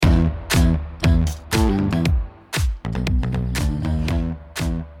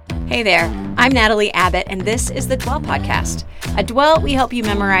Hey there, I'm Natalie Abbott, and this is the Dwell Podcast. At Dwell, we help you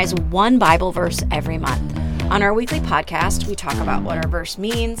memorize one Bible verse every month. On our weekly podcast, we talk about what our verse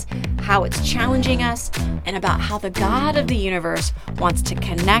means, how it's challenging us, and about how the God of the universe wants to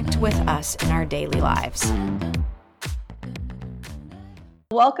connect with us in our daily lives.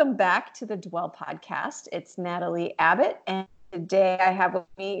 Welcome back to the Dwell Podcast. It's Natalie Abbott, and today I have with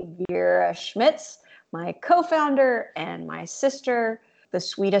me Vera Schmitz, my co-founder and my sister, the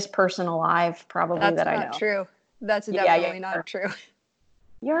sweetest person alive, probably that I know. That's not true. That's definitely not true.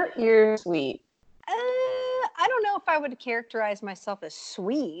 You're sweet. I don't know if I would characterize myself as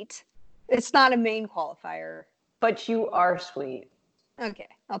sweet. It's not a main qualifier. But you are sweet. Okay,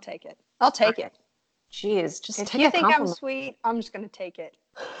 I'll take it. I'll take it. Jeez, just if take you a think compliment. I'm sweet, I'm just going to take it.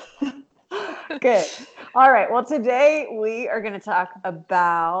 Good. All right. Well, today we are going to talk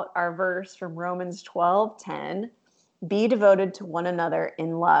about our verse from Romans 12:10. Be devoted to one another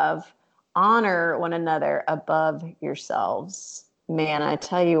in love. Honor one another above yourselves. Man, I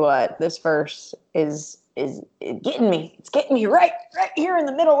tell you what, this verse is getting me. It's getting me right here in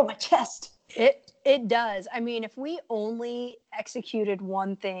the middle of my chest. It does. I mean, if we only executed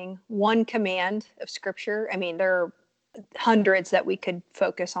one thing, one command of Scripture, I mean, there are hundreds that we could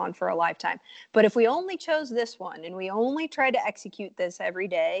focus on for a lifetime. But if we only chose this one and we only tried to execute this every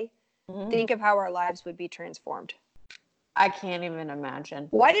day, think of how our lives would be transformed. I can't even imagine.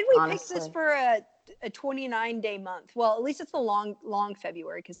 Why did we pick this for a 29-day month? Well, at least it's a long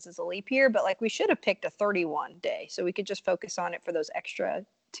February because it's a leap year, but like we should have picked a 31 day so we could just focus on it for those extra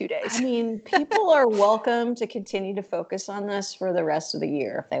 2 days. I mean, people are welcome to continue to focus on this for the rest of the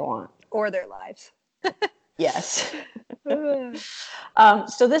year if they want. Or their lives. Yes.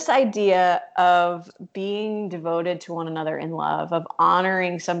 So this idea of being devoted to one another in love, of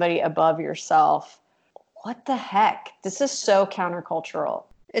honoring somebody above yourself, what the heck? This is so countercultural.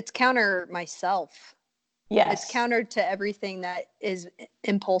 It's counter myself. Yes. It's counter to everything that is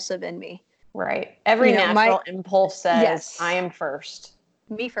impulsive in me. Right. Every natural impulse says, yes, I am first.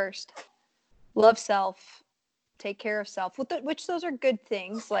 Me first. Love self. Take care of self. Which those are good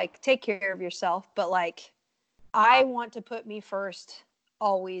things. Like, take care of yourself. But, like, I want to put me first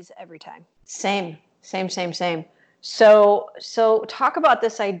always, every time. Same. So talk about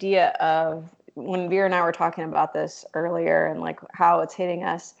this idea of, when Vera and I were talking about this earlier and like how it's hitting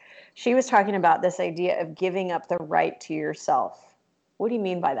us, she was talking about this idea of giving up the right to yourself. What do you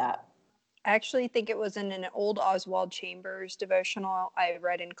mean by that? I actually think it was in an old Oswald Chambers devotional I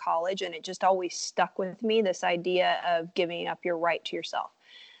read in college, and it just always stuck with me, this idea of giving up your right to yourself.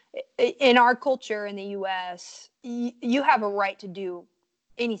 In our culture in the U.S., you have a right to do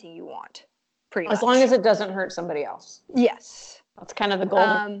anything you want, pretty much. As long as it doesn't hurt somebody else. Yes. That's kind of the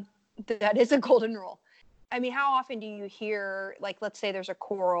golden... that is a golden rule. I mean, how often do you hear, like, let's say there's a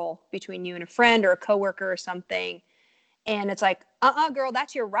quarrel between you and a friend or a coworker or something, and it's like, girl,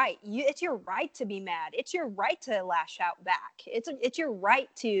 that's your right. It's your right to be mad. It's your right to lash out back. It's your right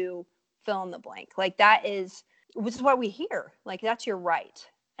to fill in the blank. Like, which is what we hear. Like, that's your right.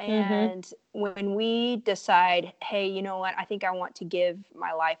 And when we decide, hey, you know what? I think I want to give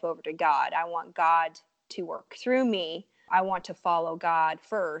my life over to God. I want God to work through me. I want to follow God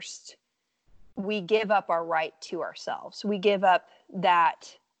first. We give up our right to ourselves. We give up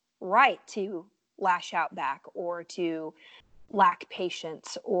that right to lash out back or to lack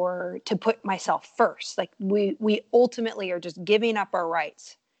patience or to put myself first. Like we ultimately are just giving up our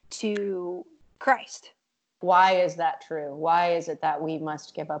rights to Christ. Why is that true? Why is it that we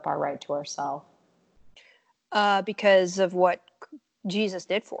must give up our right to ourselves? Because of what Jesus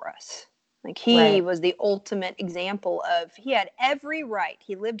did for us. Like he was the ultimate example of, he had every right.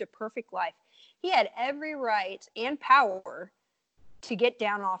 He lived a perfect life. He had every right and power to get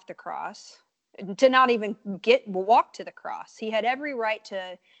down off the cross, to not even walk to the cross. He had every right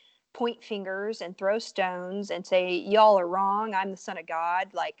to point fingers and throw stones and say, y'all are wrong. I'm the Son of God.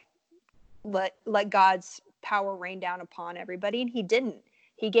 Like, let God's power rain down upon everybody. And he didn't.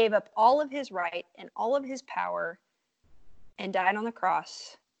 He gave up all of his right and all of his power and died on the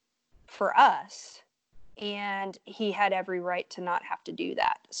cross for us, and he had every right to not have to do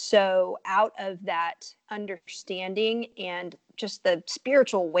that. So out of that understanding and just the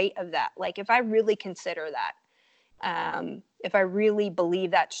spiritual weight of that, like if I really consider that, if I really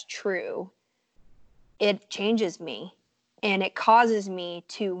believe that's true, it changes me and it causes me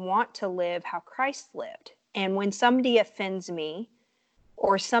to want to live how Christ lived. And when somebody offends me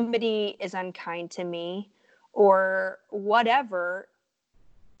or somebody is unkind to me or whatever,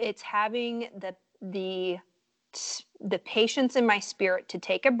 it's having the patience in my spirit to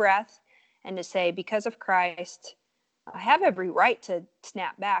take a breath and to say, because of Christ, I have every right to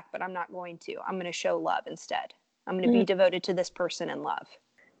snap back, but I'm not going to. I'm going to show love instead. I'm going to be devoted to this person in love.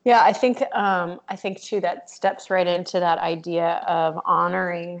 Yeah, I think too that steps right into that idea of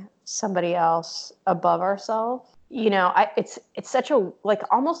honoring somebody else above ourselves. It's such a, like,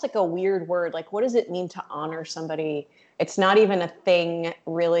 almost like a weird word. Like, what does it mean to honor somebody? It's not even a thing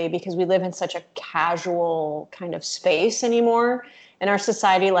really, because we live in such a casual kind of space anymore in our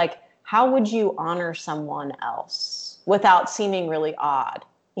society. Like, how would you honor someone else without seeming really odd?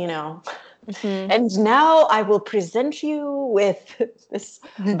 Mm-hmm. And now I will present you with this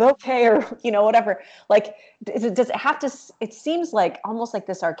bouquet, or whatever. Like, does it have to? It seems like almost like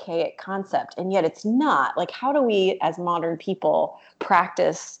this archaic concept, and yet it's not. Like, how do we as modern people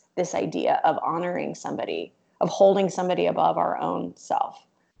practice this idea of honoring somebody, of holding somebody above our own self?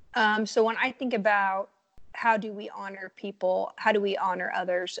 So when I think about how do we honor people, how do we honor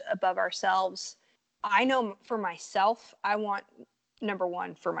others above ourselves, I know for myself, I want number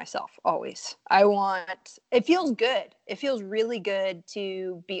one for myself always. It feels good. It feels really good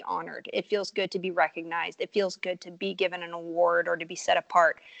to be honored. It feels good to be recognized. It feels good to be given an award or to be set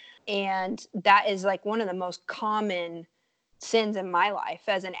apart. And that is like one of the most common sins in my life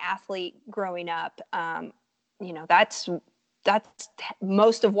as an athlete growing up. That's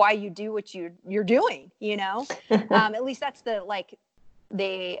most of why you do what you're doing, at least that's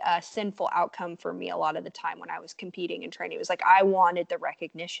the sinful outcome for me a lot of the time when I was competing and training. It was like, I wanted the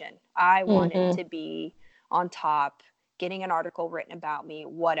recognition. I wanted to be on top, getting an article written about me,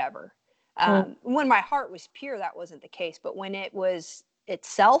 whatever. When my heart was pure, that wasn't the case. But when it was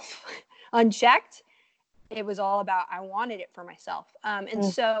itself unchecked, it was all about, I wanted it for myself.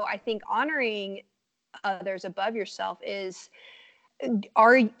 So I think honoring others above yourself is,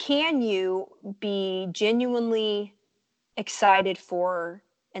 can you be genuinely excited for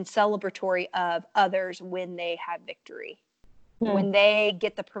and celebratory of others when they have victory, when they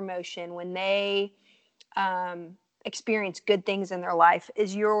get the promotion, when they experience good things in their life?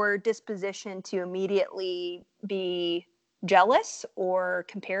 Is your disposition to immediately be jealous or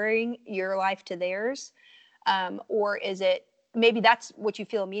comparing your life to theirs? Or is it, maybe that's what you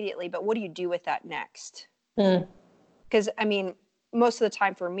feel immediately, but what do you do with that next? Because most of the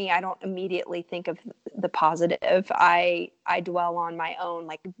time for me, I don't immediately think of the positive. I dwell on my own,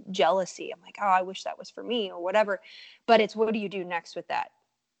 like, jealousy. I'm like, oh, I wish that was for me or whatever. But it's, what do you do next with that?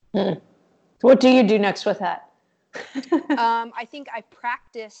 What do you do next with that? I think I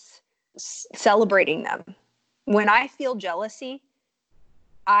practice celebrating them. When I feel jealousy,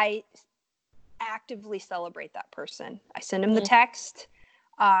 I actively celebrate that person. I send them the text.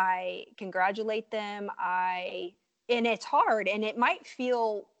 I congratulate them. And it's hard, and it might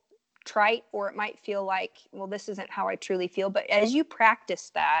feel trite, or it might feel like, well, this isn't how I truly feel. But as you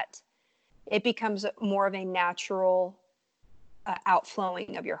practice that, it becomes more of a natural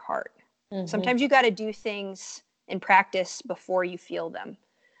outflowing of your heart. Sometimes you got to do things in practice before you feel them.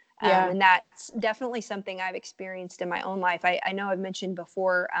 And that's definitely something I've experienced in my own life. I know I've mentioned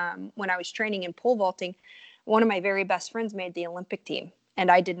before, when I was training in pole vaulting, one of my very best friends made the Olympic team,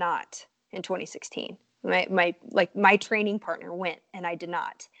 and I did not in 2016. My training partner went, and I did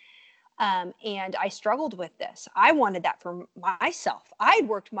not. And I struggled with this. I wanted that for myself. I'd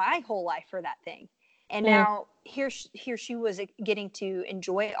worked my whole life for that thing. And now here she was getting to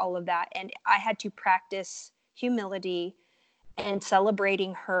enjoy all of that. And I had to practice humility and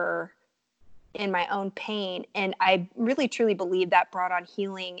celebrating her in my own pain. And I really, truly believe that brought on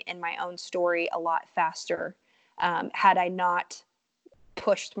healing in my own story a lot faster, had I not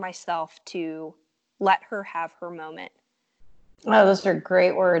pushed myself to let her have her moment. Oh, those are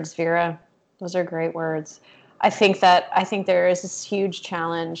great words, Vera. Those are great words. I think there is this huge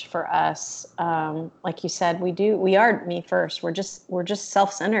challenge for us. Like you said, we are me first. We're just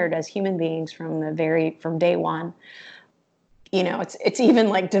self-centered as human beings from day one. It's even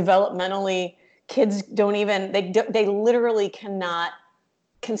like developmentally, kids don't even, they literally cannot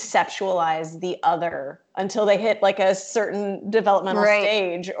conceptualize the other until they hit like a certain developmental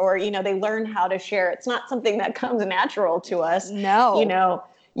stage, or they learn how to share. It's not something that comes natural to us. No.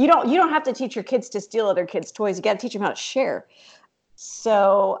 You don't have to teach your kids to steal other kids' toys. You got to teach them how to share.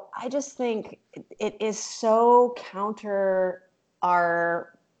 So I just think it is so counter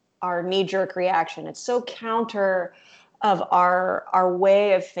our knee-jerk reaction. It's so counter of our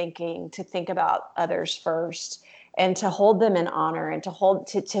way of thinking, to think about others first, and to hold them in honor, and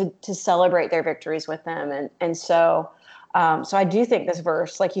to celebrate their victories with them. And so I do think this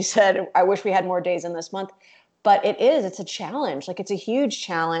verse, like you said, I wish we had more days in this month, but it's a challenge. Like, it's a huge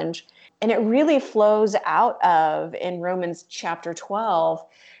challenge. And it really flows out of, in Romans chapter 12,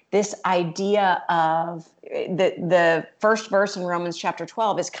 this idea of the first verse in Romans chapter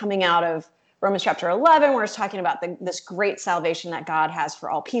 12 is coming out of Romans chapter 11, where it's talking about this great salvation that God has for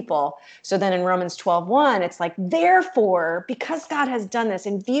all people. So then in Romans 12:1, it's like, therefore, because God has done this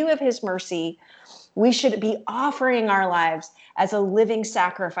in view of his mercy, we should be offering our lives as a living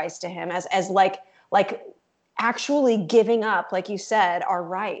sacrifice to him, as like actually giving up, like you said, our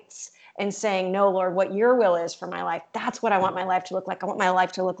rights and saying, no, Lord, what your will is for my life, that's what I want my life to look like. I want my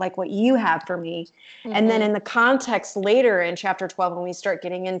life to look like what you have for me. Mm-hmm. And then in the context later in chapter 12, when we start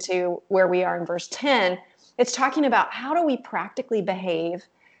getting into where we are in verse 10, it's talking about how do we practically behave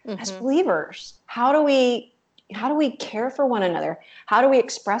as believers? How do we care for one another? How do we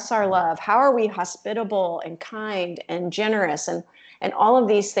express our love? How are we hospitable and kind and generous and all of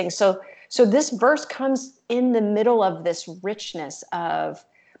these things? So this verse comes in the middle of this richness of,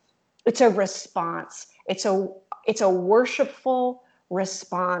 it's a response. It's a worshipful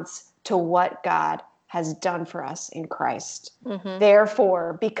response to what God has done for us in Christ. Mm-hmm.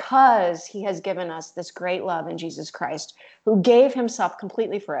 Therefore, because he has given us this great love in Jesus Christ, who gave himself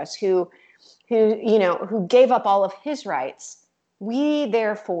completely for us, who gave up all of his rights, we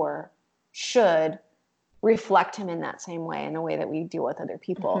therefore should reflect him in that same way, in the way that we deal with other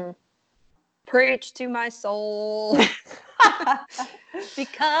people. Mm-hmm. Preach to my soul.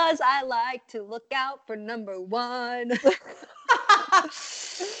 Because I like to look out for number one.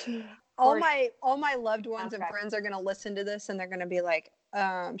 all my loved ones and friends are going to listen to this and they're going to be like,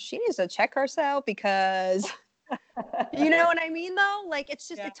 she needs to check herself because you know what I mean though? Like it's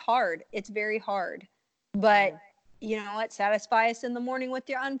just, it's hard. It's very hard. But you know what? Satisfy us in the morning with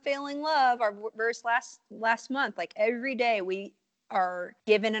your unfailing love. Our verse last month, like every day we are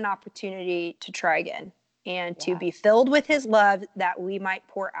given an opportunity to try again and to be filled with his love that we might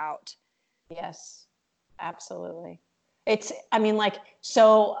pour out. Yes, absolutely. It's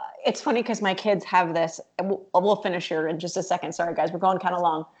funny because my kids have this, we'll finish here in just a second. Sorry guys, we're going kind of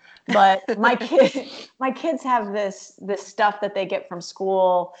long, but my kids have this stuff that they get from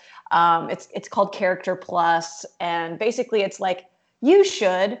school. It's called Character Plus. And basically it's like, you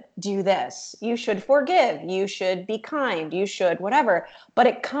should do this. You should forgive. You should be kind. You should whatever. But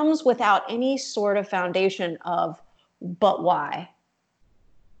it comes without any sort of foundation of, but why?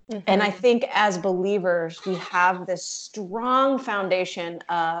 Mm-hmm. And I think as believers, we have this strong foundation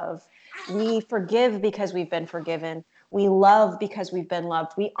of we forgive because we've been forgiven. We love because we've been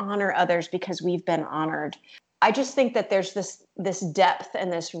loved. We honor others because we've been honored. I just think that there's this depth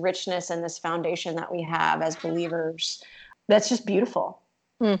and this richness and this foundation that we have as believers. That's just beautiful.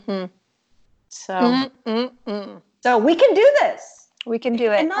 Mm-hmm. So we can do this. We can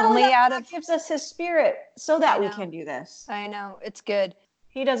do it. And not only that, God gives us his spirit so that we can do this. I know. It's good.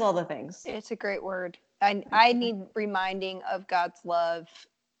 He does all the things. It's a great word. I need reminding of God's love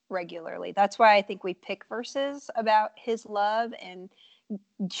regularly. That's why I think we pick verses about his love and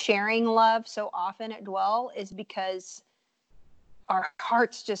sharing love so often at Dwell, is because our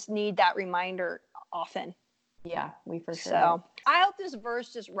hearts just need that reminder often. Yeah, we for sure. So I hope this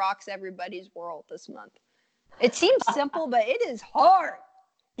verse just rocks everybody's world this month. It seems simple, but it is hard.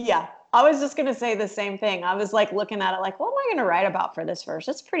 Yeah, I was just going to say the same thing. I was like looking at it like, what am I going to write about for this verse?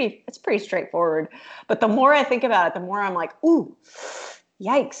 It's pretty straightforward. But the more I think about it, the more I'm like, ooh,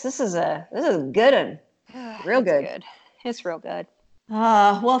 yikes, this is a good one. Real good. It's real good.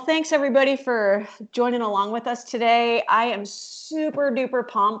 Well, thanks everybody for joining along with us today. I am super duper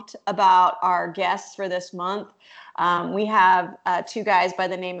pumped about our guests for this month. We have two guys by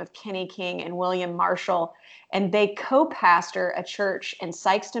the name of Kenny King and William Marshall, and they co-pastor a church in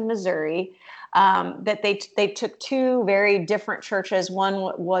Sikeston, Missouri. That they took two very different churches.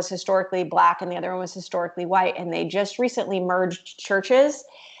 One was historically Black and the other one was historically white, and they just recently merged churches,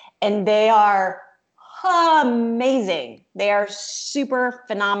 and they are amazing. They are super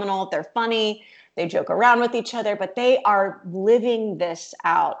phenomenal. They're funny. They joke around with each other, but they are living this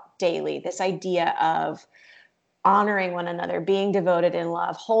out daily. This idea of honoring one another, being devoted in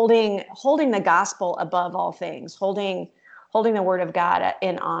love, holding the gospel above all things, holding the word of God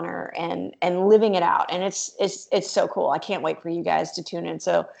in honor and living it out. And it's so cool. I can't wait for you guys to tune in.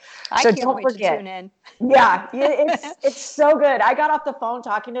 So don't forget. To tune in. Yeah, it's so good. I got off the phone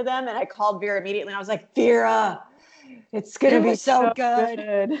talking to them and I called Vera immediately and I was like, Vera, it's going to be so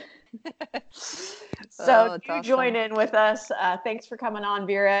good. So you join in with us. Thanks for coming on,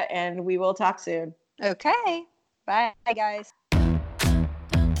 Vera, and we will talk soon. Okay. Bye, guys.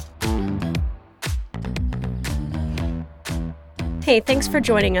 Hey, thanks for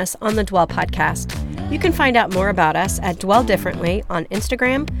joining us on the Dwell Podcast. You can find out more about us at Dwell Differently on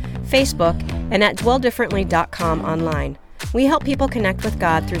Instagram, Facebook, and at dwelldifferently.com online. We help people connect with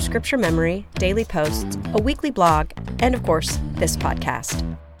God through scripture memory, daily posts, a weekly blog, and of course, this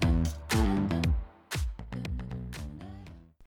podcast.